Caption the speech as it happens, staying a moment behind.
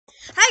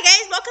Hi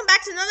guys, welcome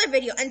back to another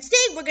video, and today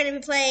we're going to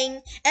be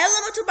playing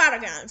Elemental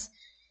Battlegrounds.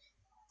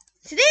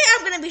 Today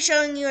I'm going to be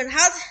showing you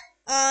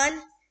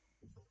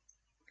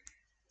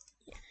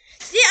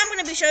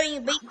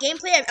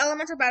gameplay of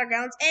Elemental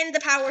Battlegrounds and the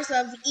powers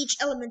of each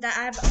element that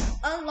I've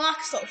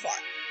unlocked so far.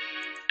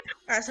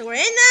 Alright, so we're in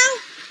now.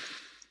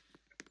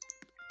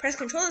 Press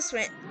control to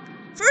sprint.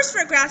 First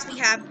for grass we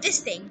have this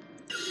thing.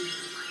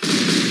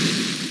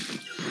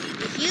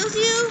 It heals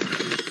you.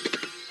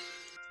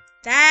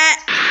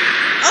 That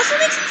also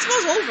makes it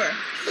spills over.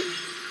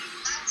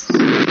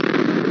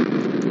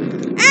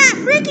 Ah,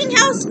 freaking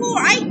hell score!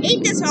 I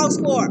hate this hell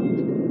score.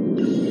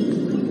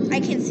 I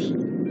can't see.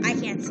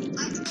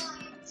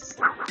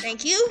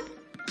 Thank you.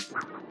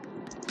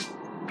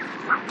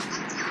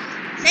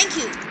 Thank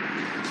you.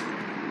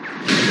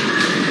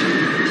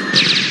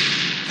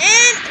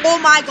 And oh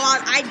my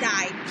god, I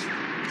died.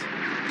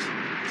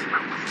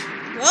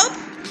 Well,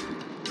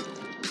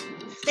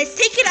 let's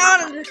take it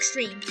out on the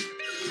extreme.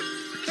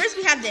 First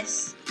we have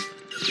this.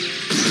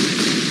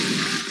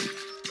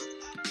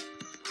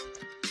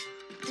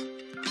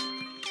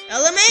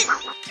 Element.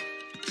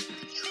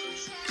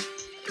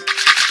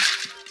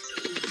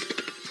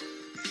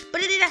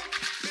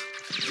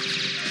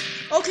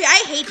 Okay,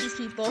 I hate these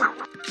people. Bam!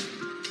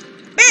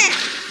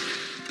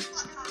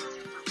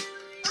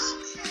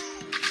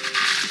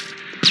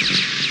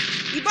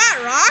 You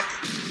bought rock?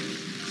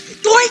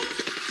 Doink!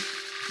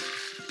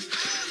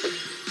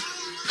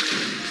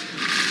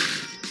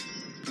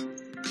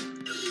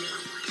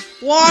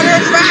 Water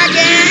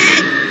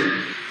dragon!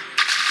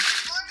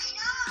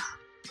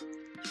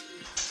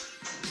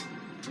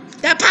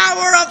 The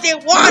power of the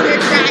water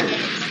dragon!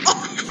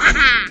 Oh,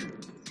 haha!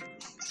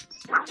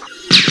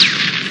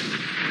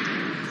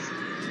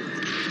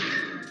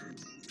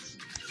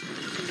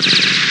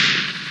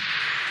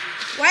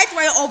 Why do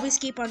I always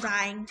keep on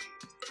dying?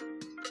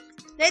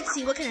 Let's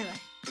see, what can I buy?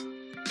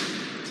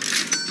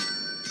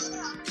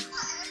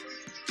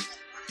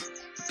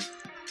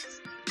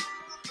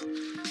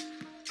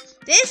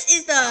 This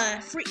is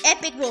the free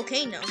epic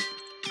volcano.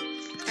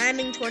 I'm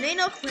in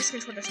tornado, press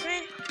control to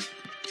sprint.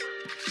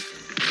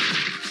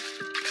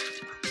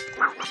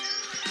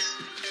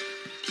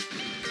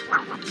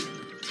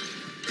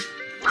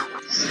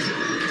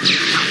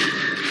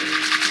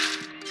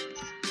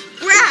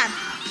 Grab!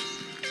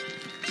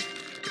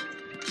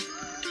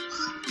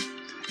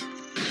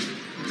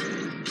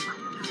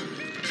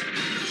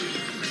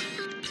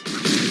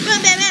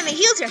 Bam, bam, bam, it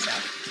heals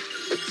yourself.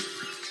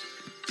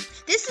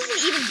 This is an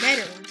even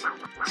better one.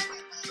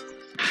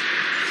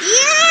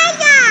 Yeah!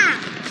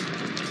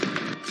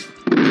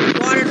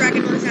 Water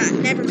dragon was not.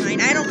 Never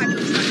mind. I don't have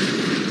any trouble.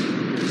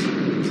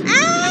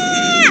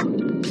 Ah!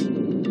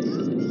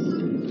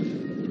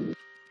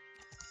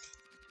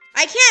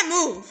 I can't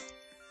move.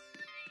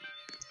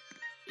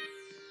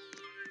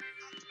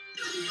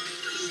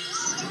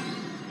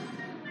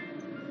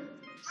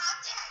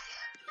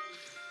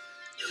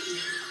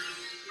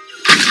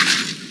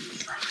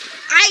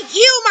 I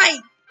heal my.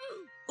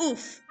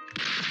 Oof.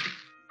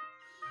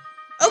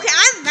 Okay,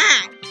 I'm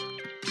mad.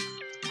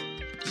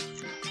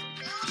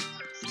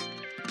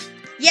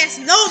 Yes,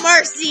 no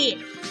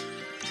mercy.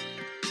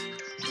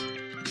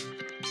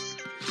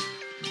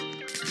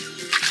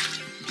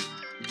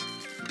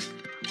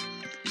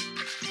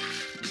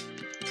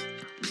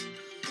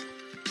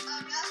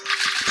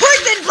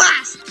 Poison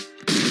blast.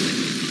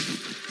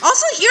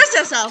 Also heals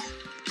yourself.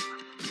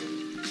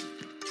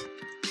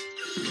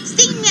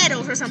 Stinging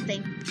nettles or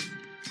something.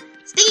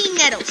 Stinging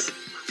nettles.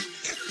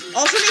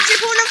 Also makes your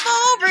opponent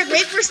fall over.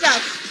 Great for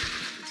stuff.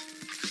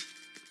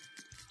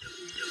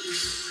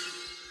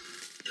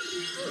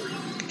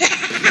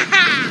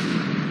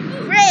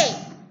 Great.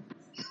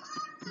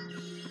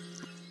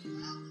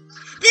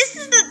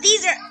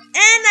 These are,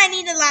 and I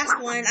need the last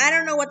one. I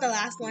don't know what the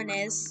last one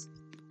is.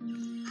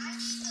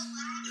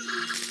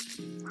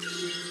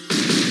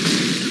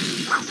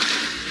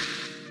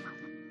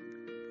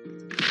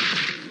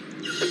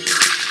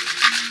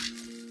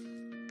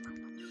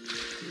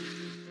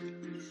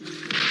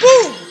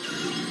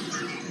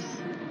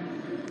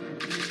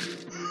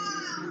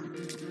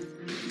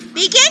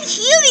 Begin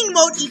healing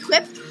mode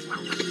equipped.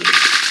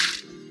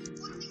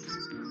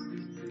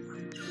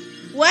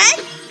 What?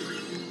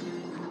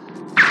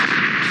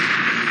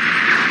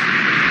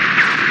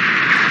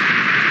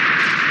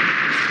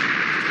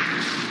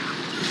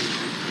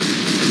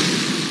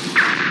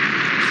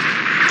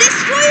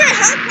 Destroy your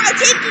health by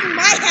taking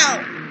my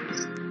health.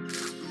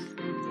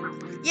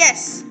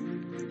 Yes.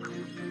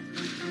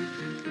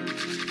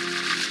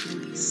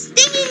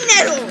 Stinging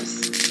nettles.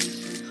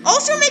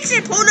 Also makes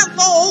your opponent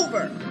fall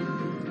over.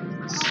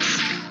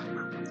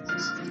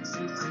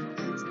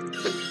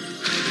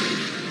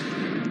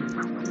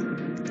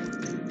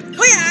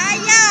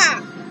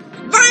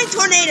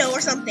 Tornado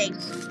or something.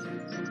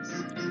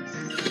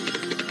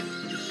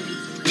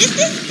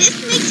 This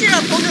makes your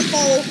opponent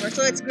fall over,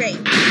 so it's great.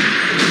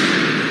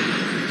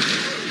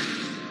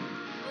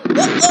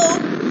 Uh-oh.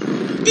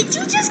 Did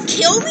you just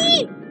kill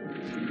me?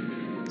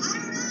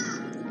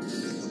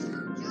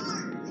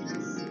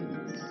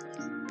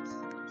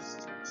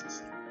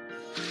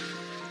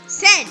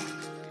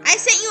 I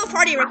sent you a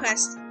party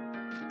request.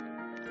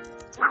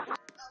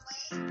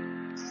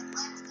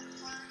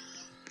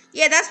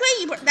 Yeah, that's why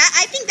you.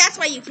 I think that's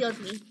why you killed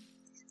me.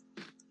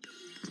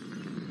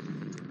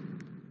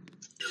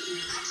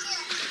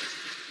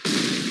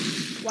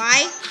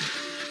 Why?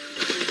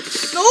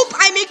 Nope,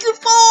 I make you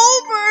fall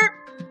over.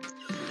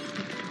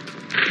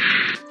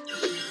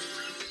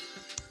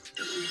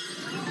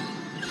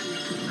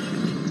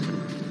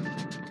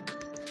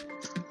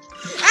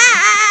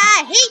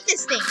 I hate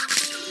this thing.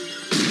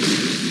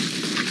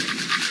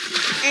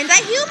 And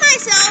I heal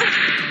myself.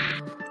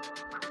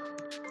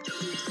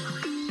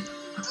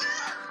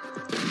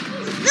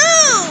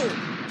 No!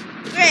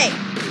 Great.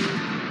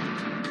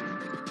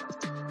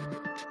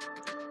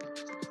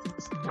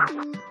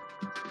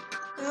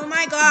 Oh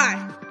my god.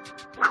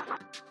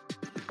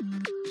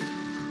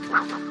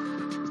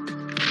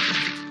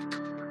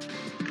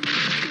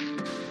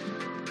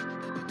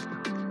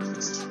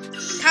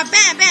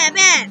 Bam, bam,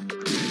 bam.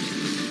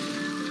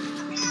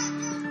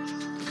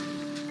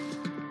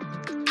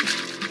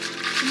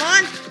 Come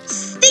on.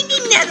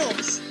 Stinking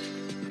nettles.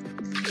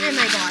 Oh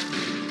my god.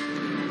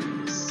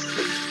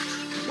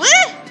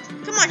 What?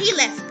 Come on, he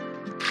left.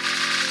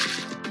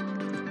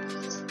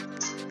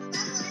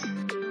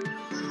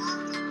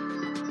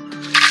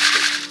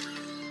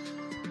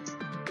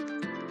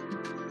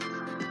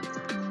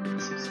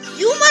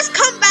 You must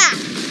come back.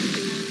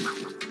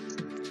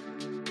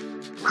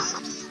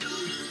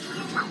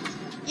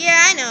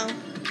 Yeah, I know.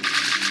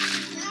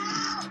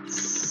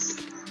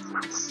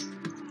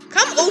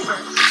 Come over.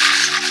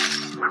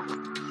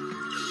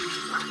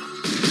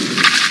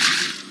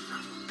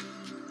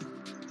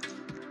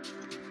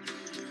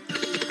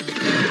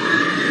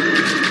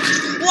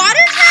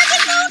 Water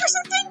dragon mode or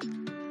something?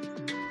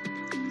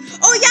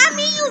 Oh yeah,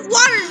 me use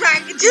water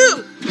dragon too.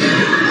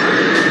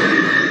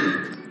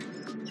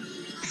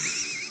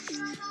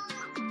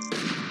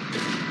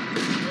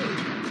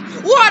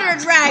 Water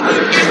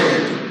dragon.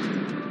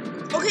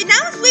 Okay,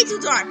 now it's way too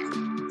dark.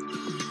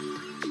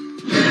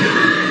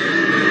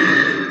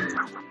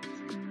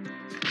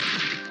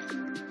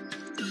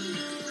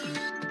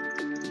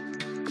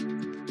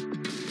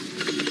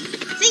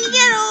 Singing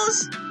arrows.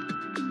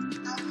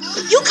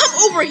 You come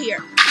over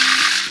here.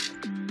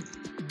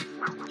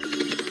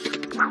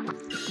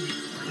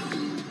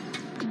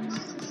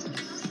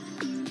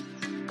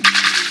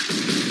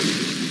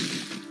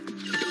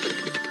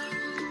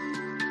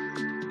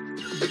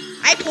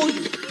 I pull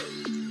you.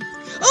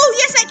 Oh,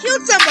 yes, I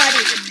killed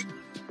somebody.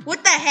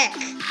 What the heck?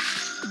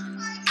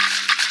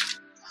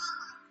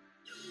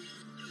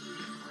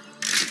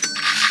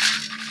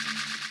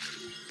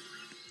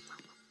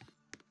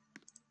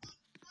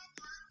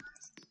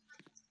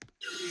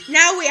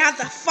 Now we have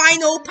the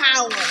final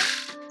power.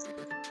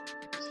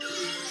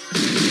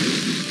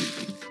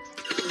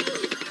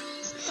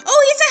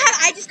 Oh, yes,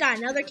 I just got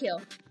another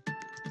kill.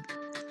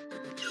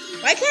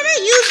 Why can't I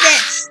use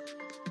this?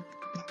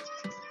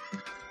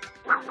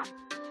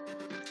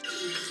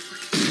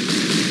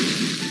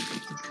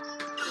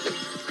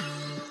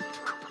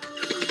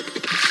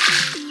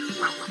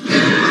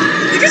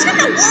 You're just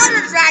gonna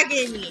water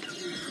dragon me.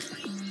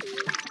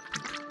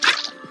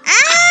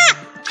 Ah!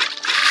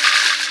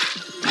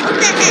 What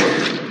the heck?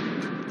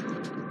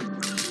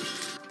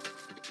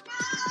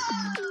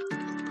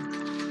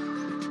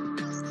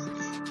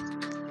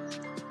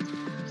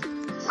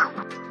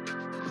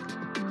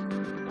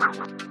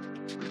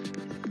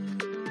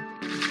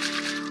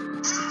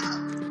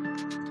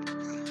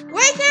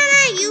 Why can't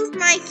I use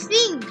my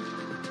thing?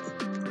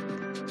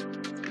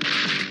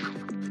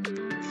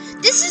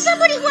 This is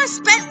somebody who has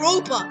spent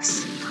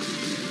Robux.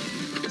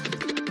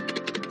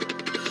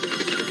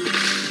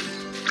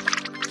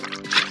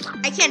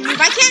 I can't move.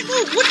 I can't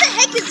move. What the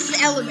heck is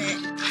this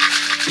element?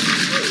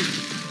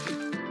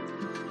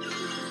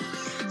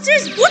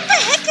 Seriously, what the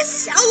heck is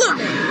this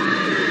element?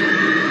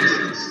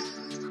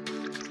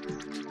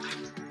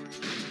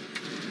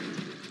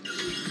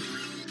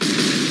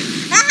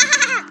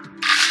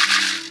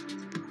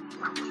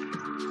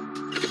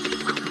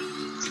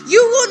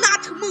 You will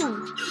not move.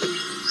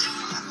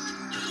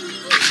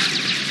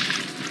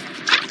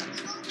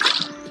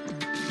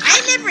 I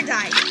never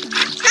died.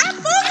 Stop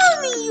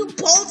following me, you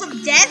balls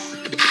of death.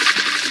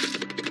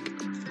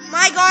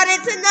 My god,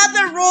 it's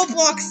another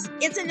Roblox.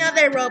 It's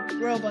another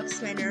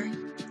Robux winner.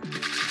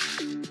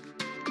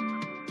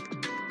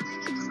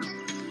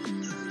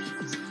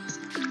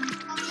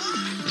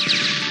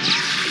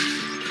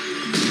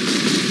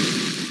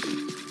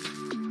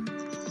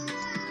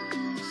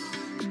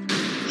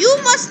 You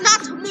must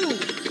not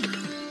move.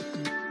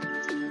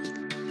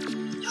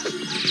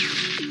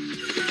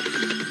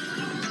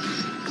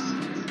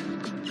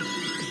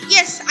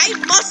 Yes, I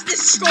must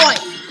destroy.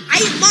 I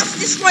must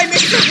destroy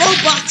Mr.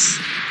 Robux.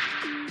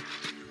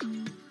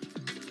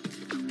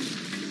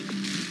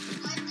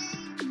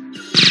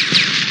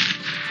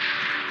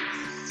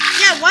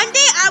 Yeah, one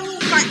day I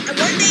will fight.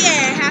 One day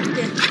I have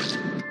to.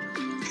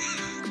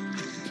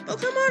 Oh,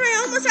 come on, I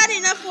almost had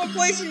enough for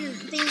poison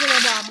things in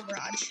a bomb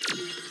garage.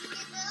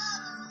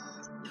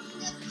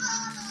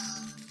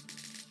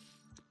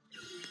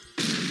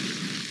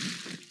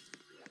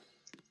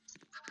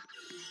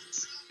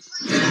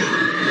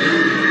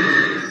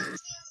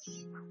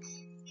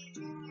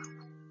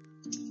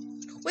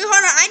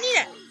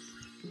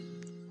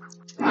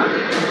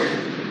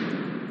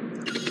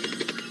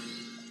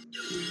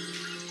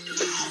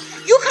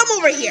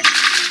 over here.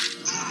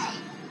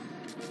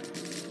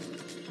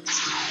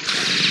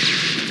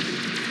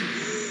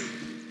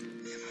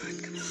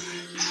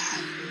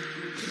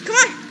 Come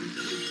on.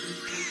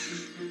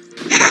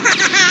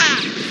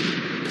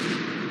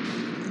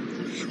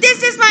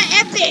 This is my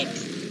epic.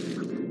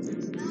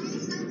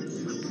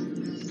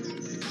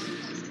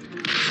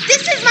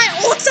 This is my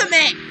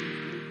ultimate.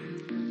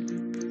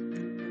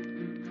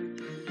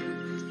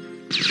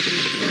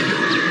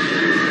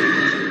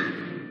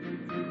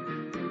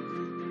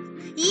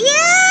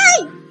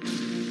 Yay!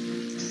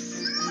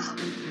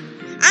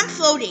 I'm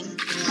floating.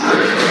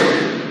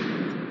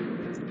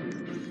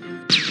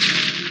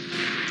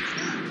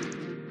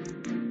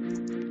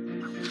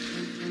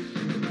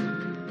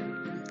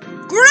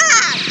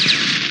 Grab!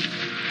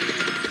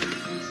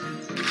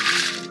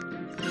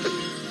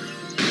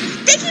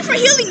 Thank you for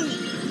healing me.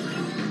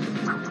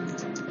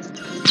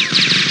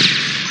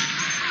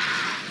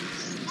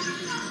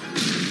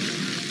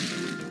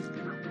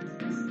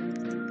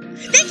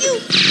 Thank you.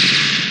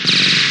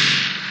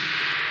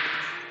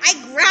 I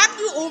grabbed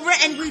you over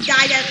and we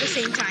died at the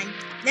same time.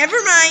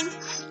 Never mind.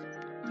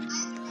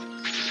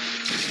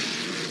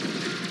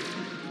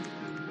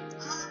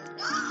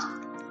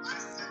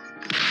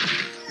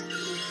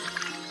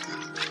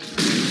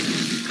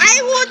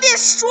 I will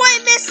destroy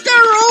Mr.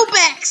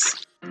 Robux.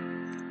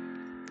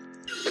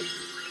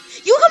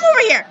 You come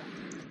over here.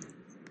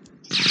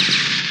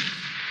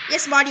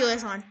 Yes, Mario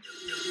is on.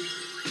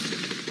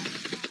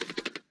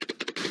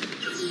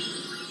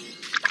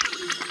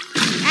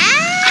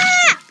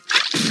 Ah!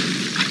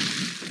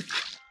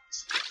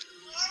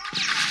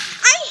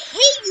 I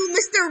hate you,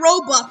 Mr.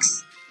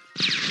 Robux.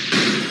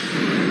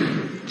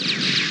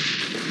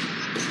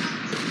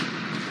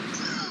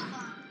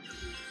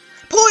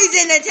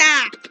 Poison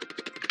attack.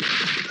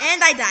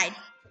 And I died.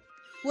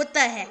 What the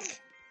heck?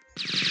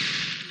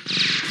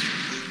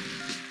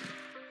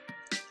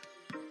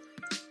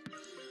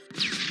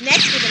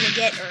 Next, we're gonna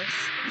get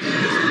Earth.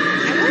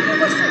 I wonder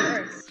what's for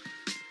Earth.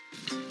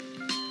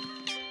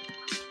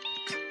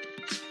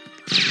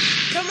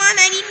 Come on,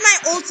 I need my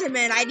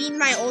ultimate. I need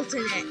my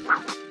ultimate.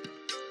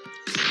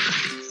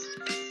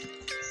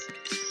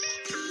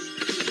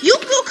 You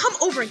will come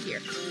over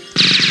here.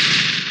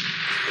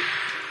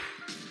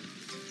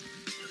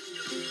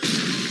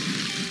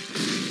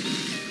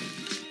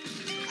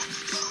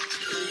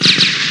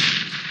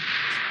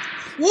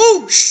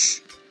 Whoosh!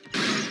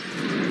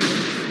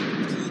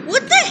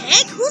 What the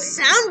heck? Who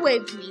sound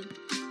waved me?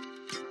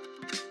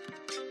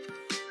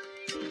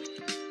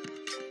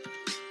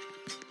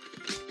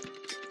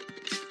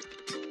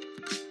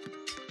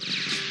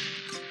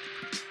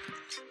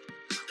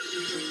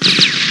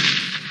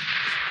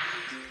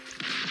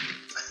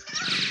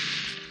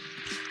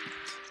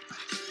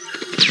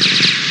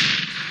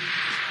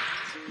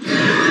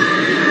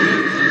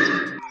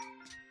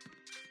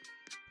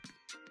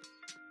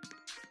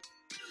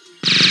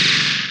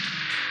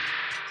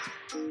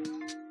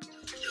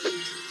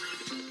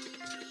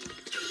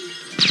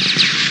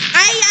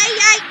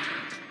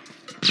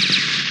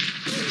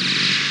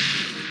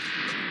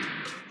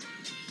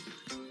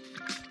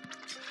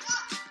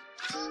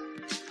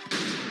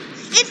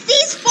 It's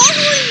these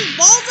following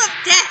balls of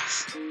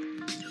death.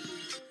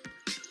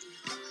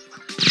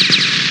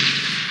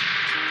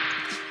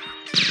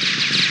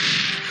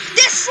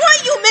 Destroy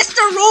you,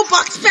 Mr.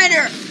 Robux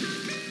Spinner.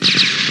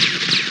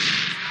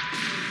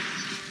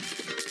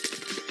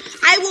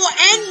 I will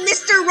end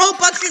Mr.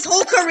 Robux's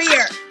whole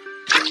career.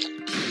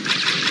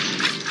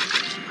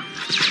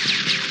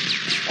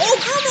 Oh,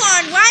 come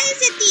on. Why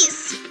is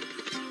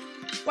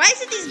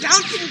it these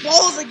bouncing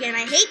balls again?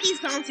 I hate these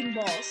bouncing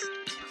balls.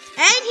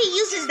 And he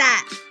uses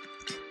that.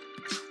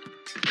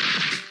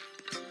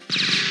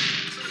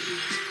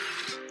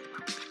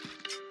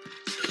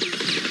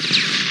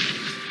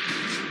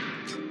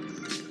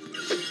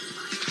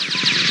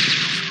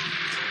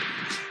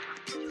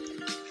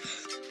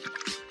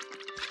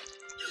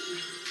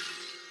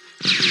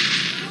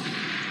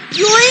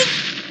 Yoink!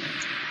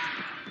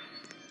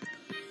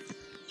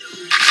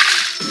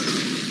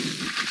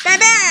 Bam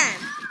bam!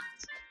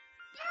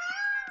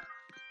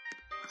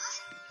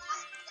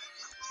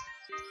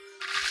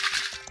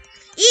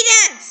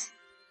 E-dance!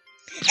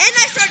 And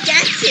I start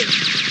dancing!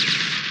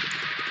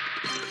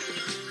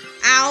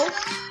 Ow.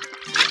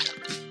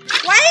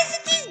 Why is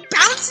it these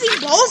bouncing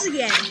balls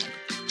again?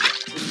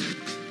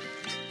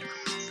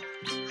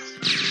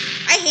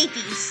 I hate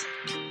these.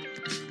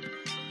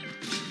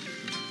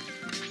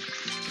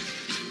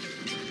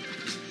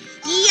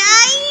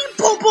 Yay!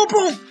 Boom, boom,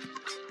 boom!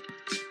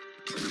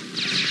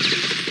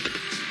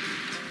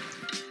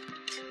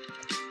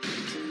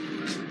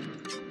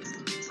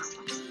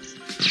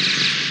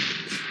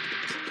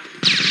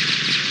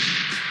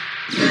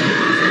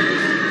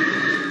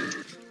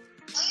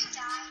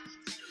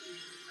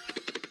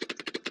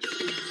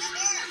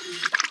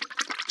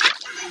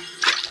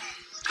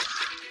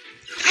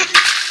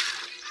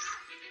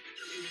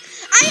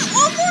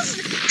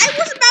 I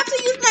was about to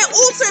use my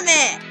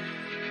ultimate.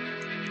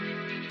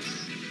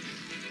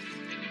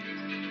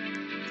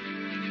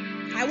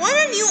 I want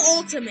a new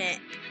ultimate.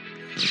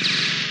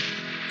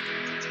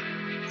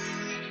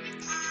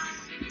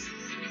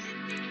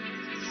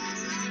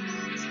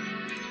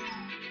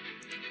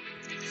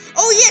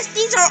 Oh yes,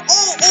 these are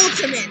all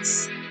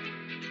ultimates.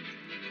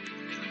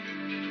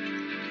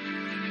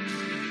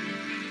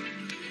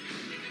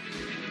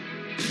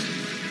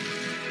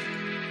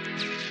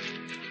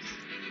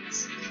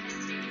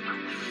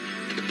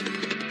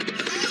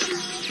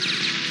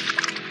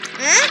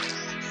 Huh?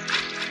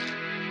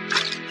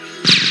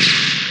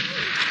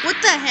 What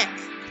the heck?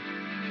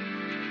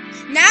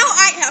 Now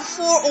I have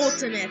 4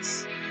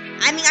 ultimates.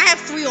 I mean, I have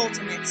 3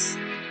 ultimates.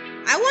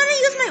 I want to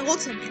use my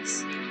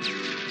ultimates.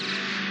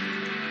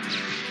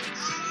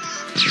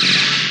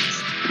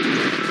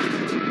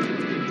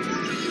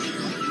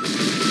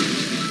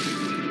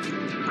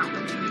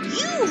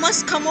 You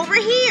must come over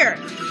here.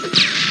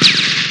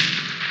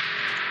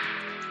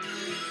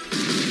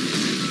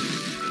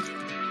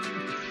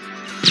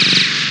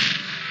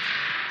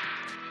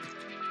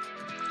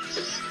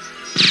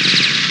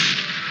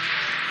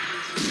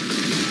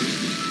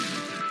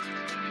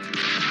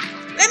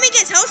 Let me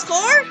get house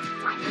score.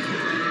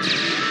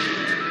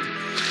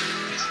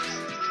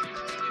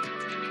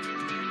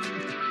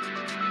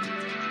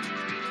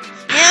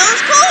 Hell's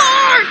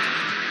score.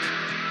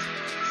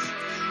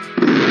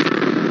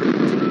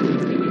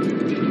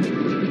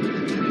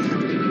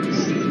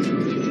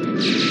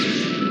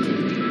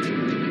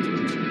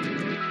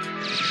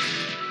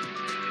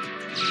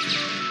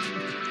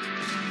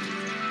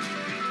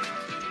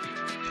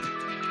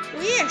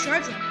 Oh yeah,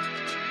 shards.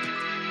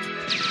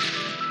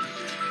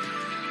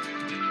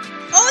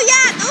 Oh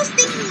yeah, those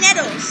stinking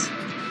nettles.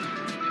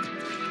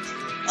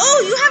 Oh,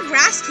 you have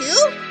grass too?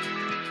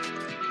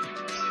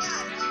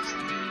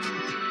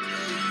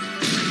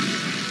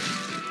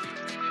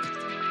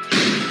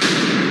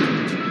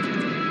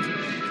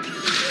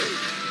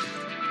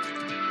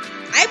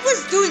 I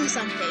was doing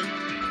something.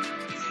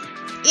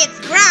 It's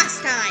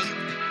grass time.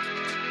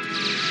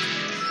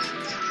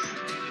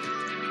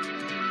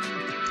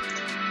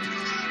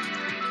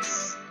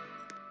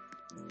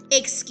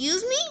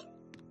 Excuse me?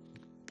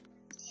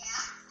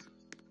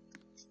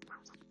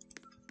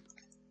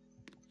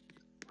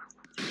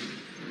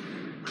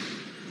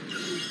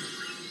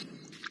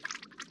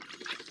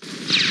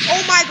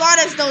 Oh my god,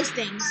 it's those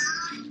things.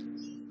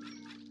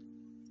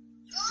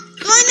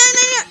 No.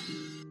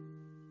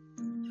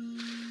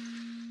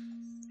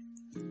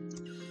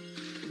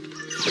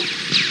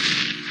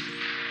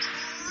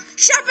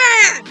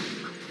 Shepard!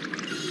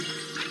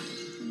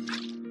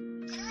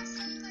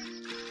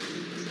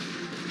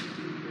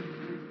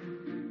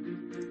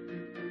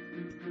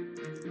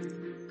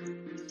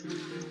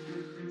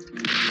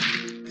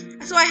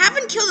 So I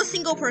haven't killed a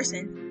single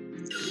person.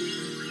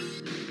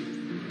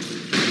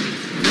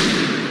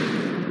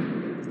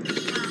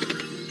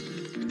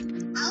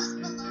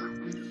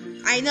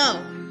 I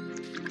know.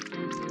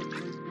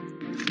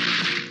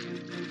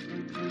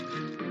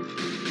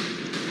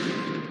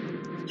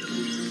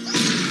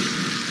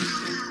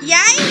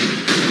 Yay!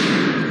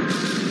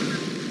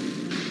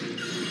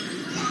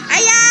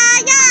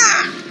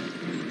 Ayah!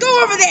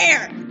 Go over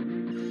there!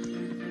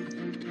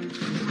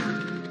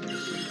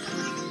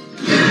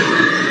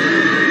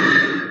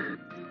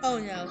 Oh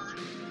no.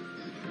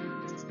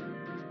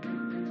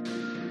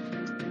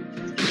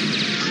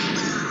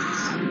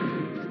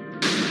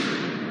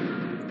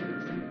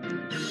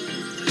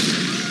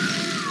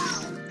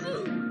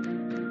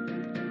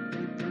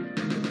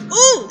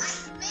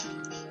 Oof!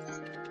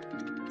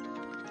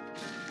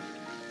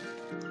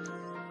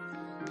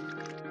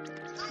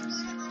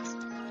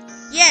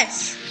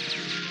 Yes.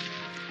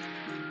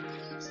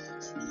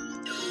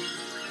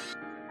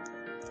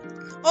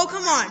 Oh,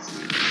 come on.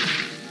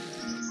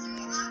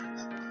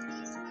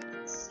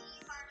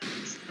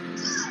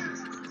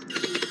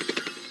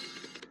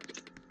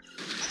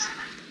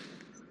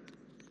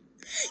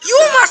 You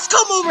must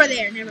come over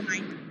there. Never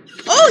mind.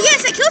 Oh,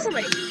 yes, I killed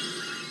somebody.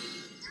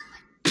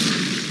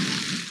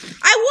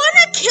 I want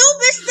to kill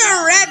Mr.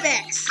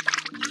 Rebex.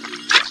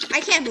 I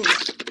can't move.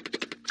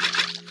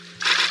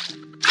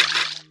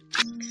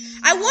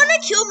 I want to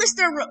kill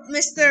Mr.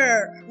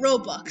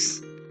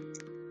 Robux.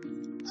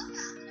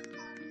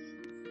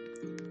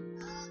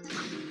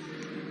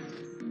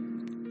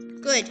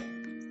 Good.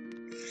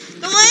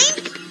 Going.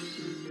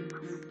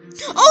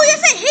 Oh,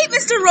 yes, I hate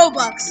Mr.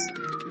 Robux.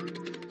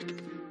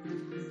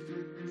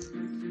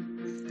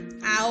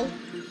 Ow.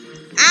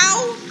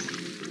 Ow.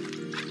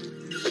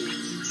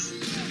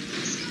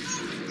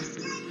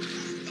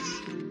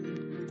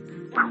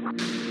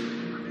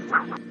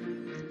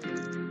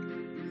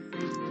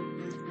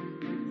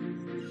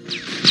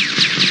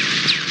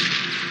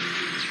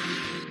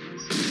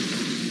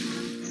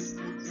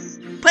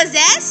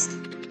 Possessed?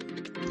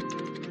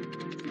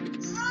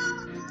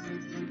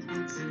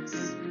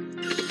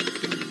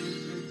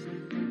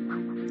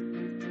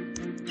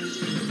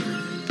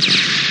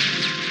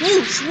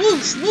 Whoosh,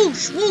 whoosh,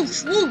 whoosh,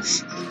 whoosh, whoosh.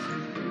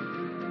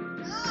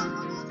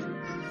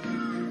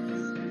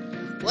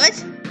 What?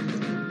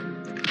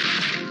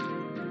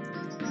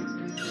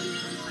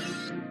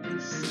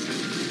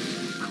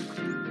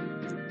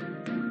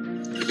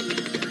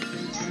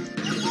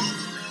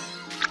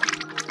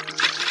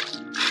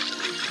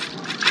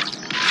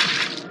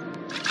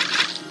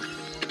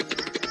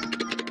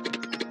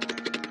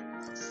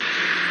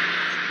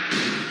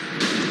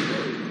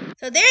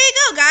 So there you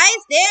go, guys.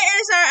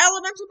 There is our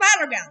elemental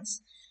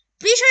battlegrounds.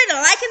 Be sure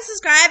to like and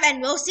subscribe, and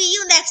we'll see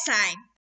you next time.